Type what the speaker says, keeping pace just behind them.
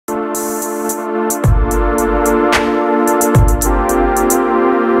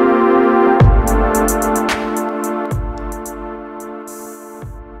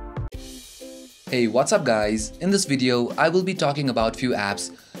Hey, what's up guys? In this video, I will be talking about few apps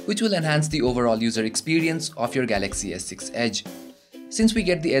which will enhance the overall user experience of your Galaxy S6 Edge. Since we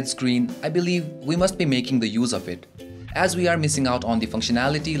get the Edge screen, I believe we must be making the use of it, as we are missing out on the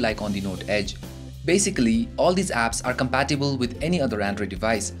functionality like on the Note Edge. Basically, all these apps are compatible with any other Android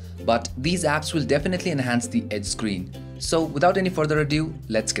device, but these apps will definitely enhance the Edge screen. So without any further ado,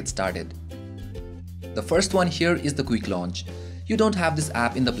 let's get started. The first one here is the Quick Launch. You don't have this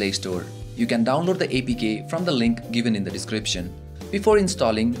app in the Play Store. You can download the APK from the link given in the description. Before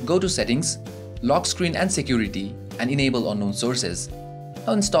installing, go to Settings, Lock Screen and Security and enable unknown sources.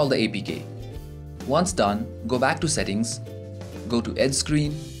 Now install the APK. Once done, go back to Settings, go to Edge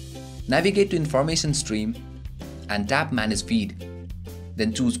Screen, navigate to Information Stream and tap Manage Feed.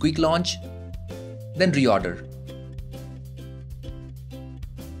 Then choose Quick Launch, then Reorder.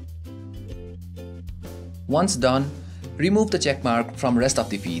 Once done, remove the checkmark from rest of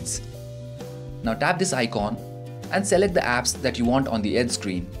the feeds. Now tap this icon and select the apps that you want on the Edge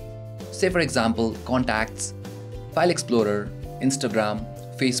screen. Say for example, Contacts, File Explorer, Instagram,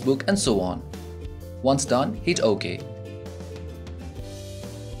 Facebook and so on. Once done, hit OK.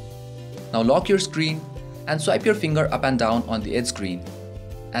 Now lock your screen and swipe your finger up and down on the Edge screen.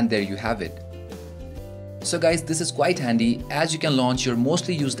 And there you have it. So guys, this is quite handy as you can launch your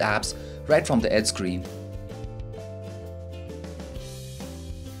mostly used apps right from the Edge screen.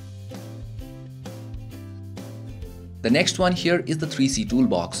 The next one here is the 3C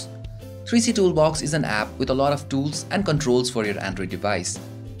Toolbox. 3C Toolbox is an app with a lot of tools and controls for your Android device.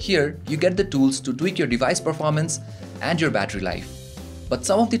 Here, you get the tools to tweak your device performance and your battery life. But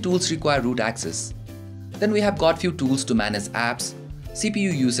some of the tools require root access. Then we have got few tools to manage apps,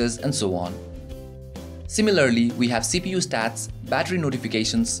 CPU uses and so on. Similarly, we have CPU stats, battery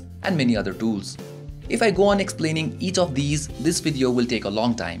notifications and many other tools. If I go on explaining each of these, this video will take a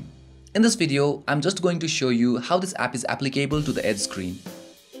long time. In this video, I'm just going to show you how this app is applicable to the Edge screen.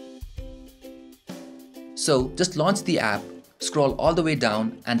 So just launch the app, scroll all the way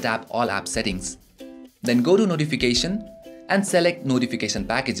down and tap All App Settings. Then go to Notification and select Notification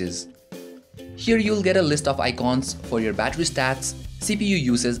Packages. Here you'll get a list of icons for your battery stats, CPU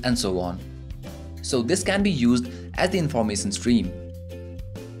uses and so on. So this can be used as the information stream.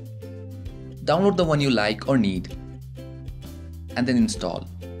 Download the one you like or need and then install.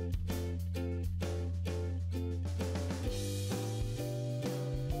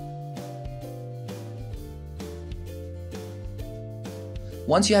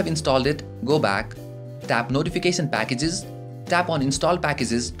 Once you have installed it, go back, tap Notification Packages, tap on Install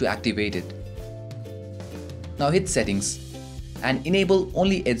Packages to activate it. Now hit Settings and enable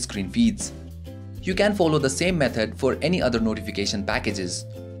only Edge screen feeds. You can follow the same method for any other notification packages.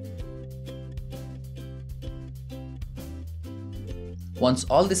 Once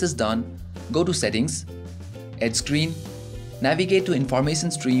all this is done, go to Settings, Edge screen, navigate to Information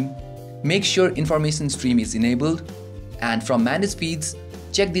Stream, make sure Information Stream is enabled, and from Manage Feeds,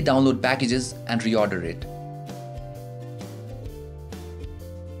 check the download packages and reorder it.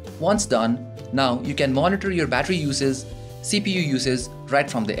 Once done, now you can monitor your battery uses, CPU uses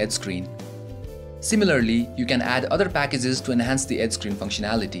right from the Edge screen. Similarly, you can add other packages to enhance the Edge screen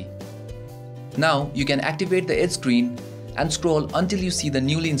functionality. Now you can activate the Edge screen and scroll until you see the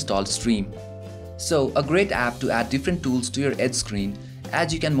newly installed stream. So a great app to add different tools to your Edge screen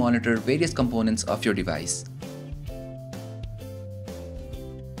as you can monitor various components of your device.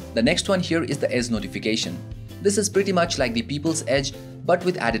 The next one here is the Edge notification. This is pretty much like the People's Edge but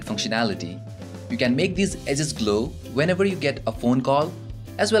with added functionality. You can make these edges glow whenever you get a phone call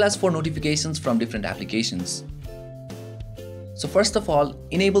as well as for notifications from different applications. So first of all,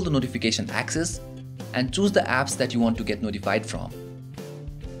 enable the notification access and choose the apps that you want to get notified from.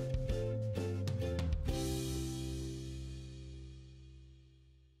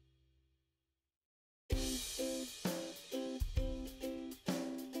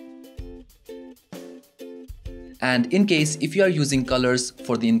 And in case if you are using colors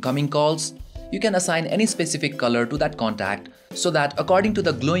for the incoming calls, you can assign any specific color to that contact so that according to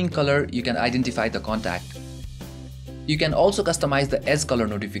the glowing color you can identify the contact. You can also customize the Edge color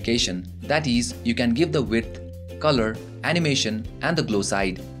notification, that is, you can give the width, color, animation and the glow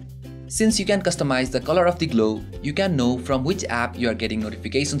side. Since you can customize the color of the glow, you can know from which app you are getting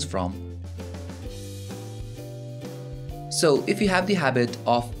notifications from. So if you have the habit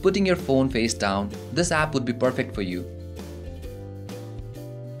of putting your phone face down, this app would be perfect for you.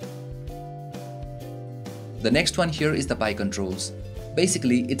 The next one here is the Pi controls.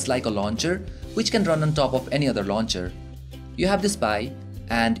 Basically, it's like a launcher which can run on top of any other launcher. You have this Pi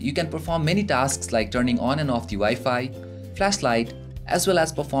and you can perform many tasks like turning on and off the Wi-Fi, flashlight, as well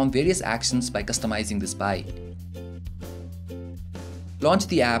as perform various actions by customizing this pie. Launch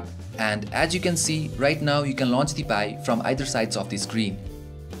the app, and as you can see right now, you can launch the pie from either sides of the screen.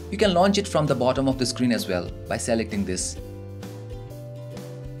 You can launch it from the bottom of the screen as well by selecting this.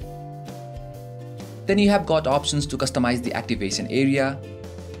 Then you have got options to customize the activation area,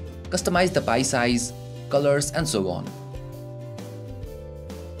 customize the pie size, colors, and so on.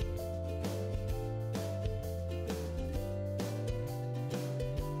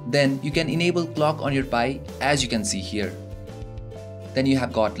 Then you can enable clock on your pie, as you can see here. Then you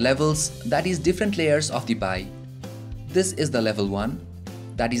have got levels, that is different layers of the pie. This is the level 1,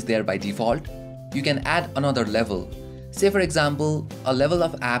 that is there by default. You can add another level, say for example a level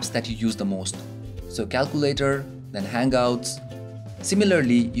of apps that you use the most. So calculator, then hangouts.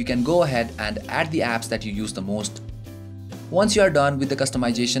 Similarly, you can go ahead and add the apps that you use the most. Once you are done with the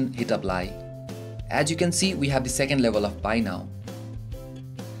customization, hit apply. As you can see, we have the second level of pie now.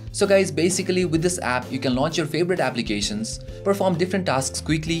 So guys, basically with this app, you can launch your favorite applications, perform different tasks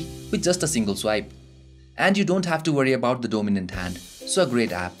quickly with just a single swipe. And you don't have to worry about the dominant hand, so a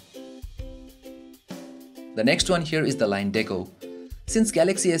great app. The next one here is the line Deco. Since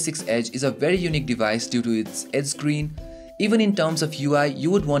Galaxy S6 Edge is a very unique device due to its edge screen, even in terms of UI,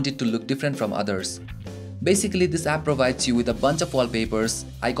 you would want it to look different from others. Basically, this app provides you with a bunch of wallpapers,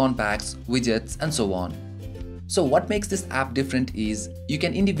 icon packs, widgets, and so on. So what makes this app different is you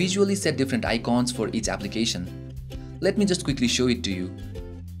can individually set different icons for each application. Let me just quickly show it to you.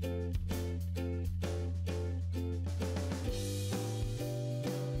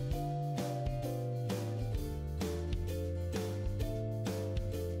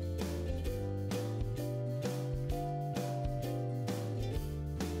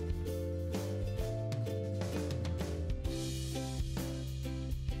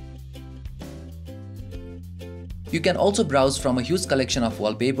 You can also browse from a huge collection of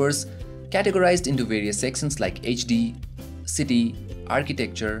wallpapers categorized into various sections like HD, city,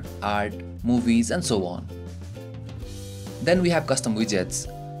 architecture, art, movies, and so on. Then we have custom widgets.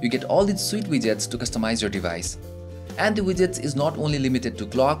 You get all these sweet widgets to customize your device. And the widgets is not only limited to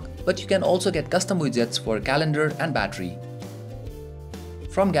clock, but you can also get custom widgets for calendar and battery.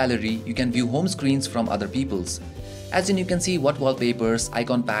 From gallery, you can view home screens from other people's. As in, you can see what wallpapers,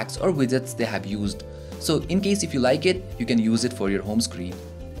 icon packs, or widgets they have used. So in case if you like it, you can use it for your home screen.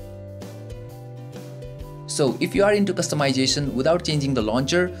 So if you are into customization without changing the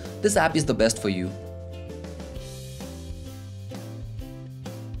launcher, this app is the best for you.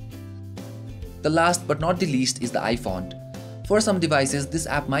 The last but not the least is the iFont. For some devices, this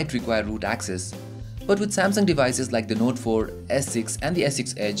app might require root access. But with Samsung devices like the Note 4, S6 and the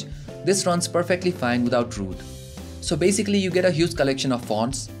S6 Edge, this runs perfectly fine without root. So basically you get a huge collection of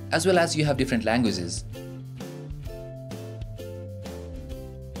fonts, as well as you have different languages.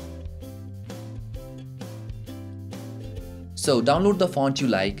 So download the font you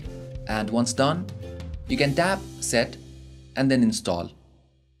like, and once done, you can tap Set and then Install.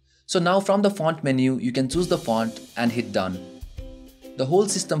 So now from the font menu, you can choose the font and hit Done. The whole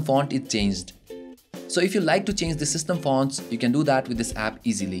system font is changed. So if you like to change the system fonts, you can do that with this app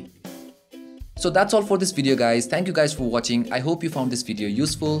easily. So that's all for this video guys. Thank you guys for watching. I hope you found this video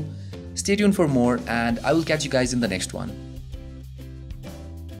useful. Stay tuned for more and I will catch you guys in the next one.